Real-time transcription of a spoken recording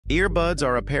Earbuds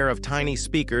are a pair of tiny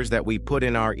speakers that we put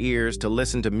in our ears to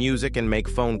listen to music and make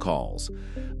phone calls.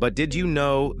 But did you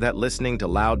know that listening to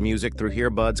loud music through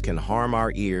earbuds can harm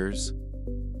our ears?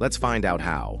 Let's find out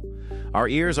how. Our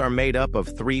ears are made up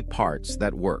of three parts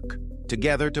that work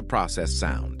together to process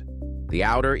sound: the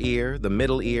outer ear, the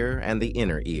middle ear, and the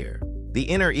inner ear. The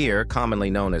inner ear, commonly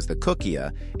known as the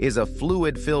cochlea, is a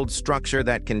fluid-filled structure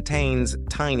that contains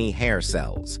tiny hair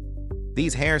cells.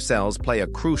 These hair cells play a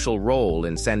crucial role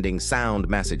in sending sound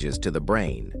messages to the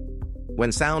brain.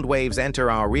 When sound waves enter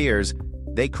our ears,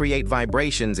 they create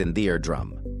vibrations in the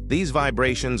eardrum. These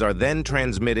vibrations are then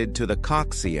transmitted to the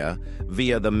cochlea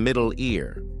via the middle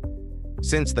ear.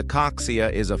 Since the cochlea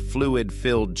is a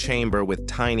fluid-filled chamber with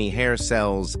tiny hair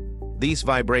cells, these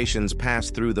vibrations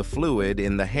pass through the fluid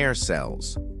in the hair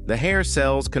cells. The hair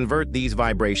cells convert these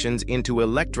vibrations into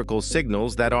electrical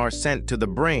signals that are sent to the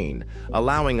brain,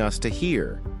 allowing us to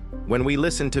hear. When we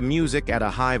listen to music at a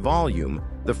high volume,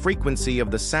 the frequency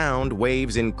of the sound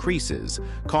waves increases,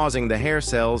 causing the hair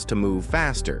cells to move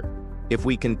faster. If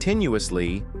we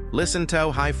continuously listen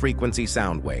to high-frequency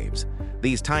sound waves,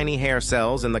 these tiny hair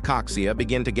cells in the cochlea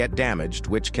begin to get damaged,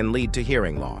 which can lead to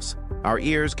hearing loss. Our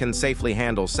ears can safely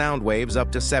handle sound waves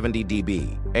up to 70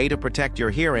 dB. To protect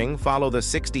your hearing, follow the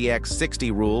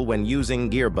 60x60 rule when using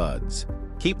earbuds.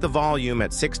 Keep the volume at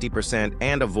 60%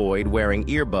 and avoid wearing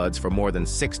earbuds for more than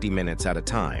 60 minutes at a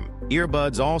time.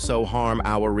 Earbuds also harm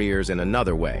our ears in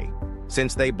another way.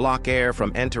 Since they block air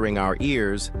from entering our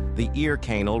ears, the ear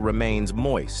canal remains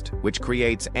moist, which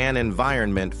creates an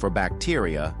environment for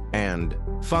bacteria and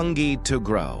fungi to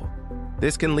grow.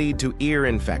 This can lead to ear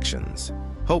infections.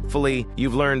 Hopefully,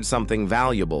 you've learned something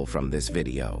valuable from this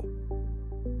video.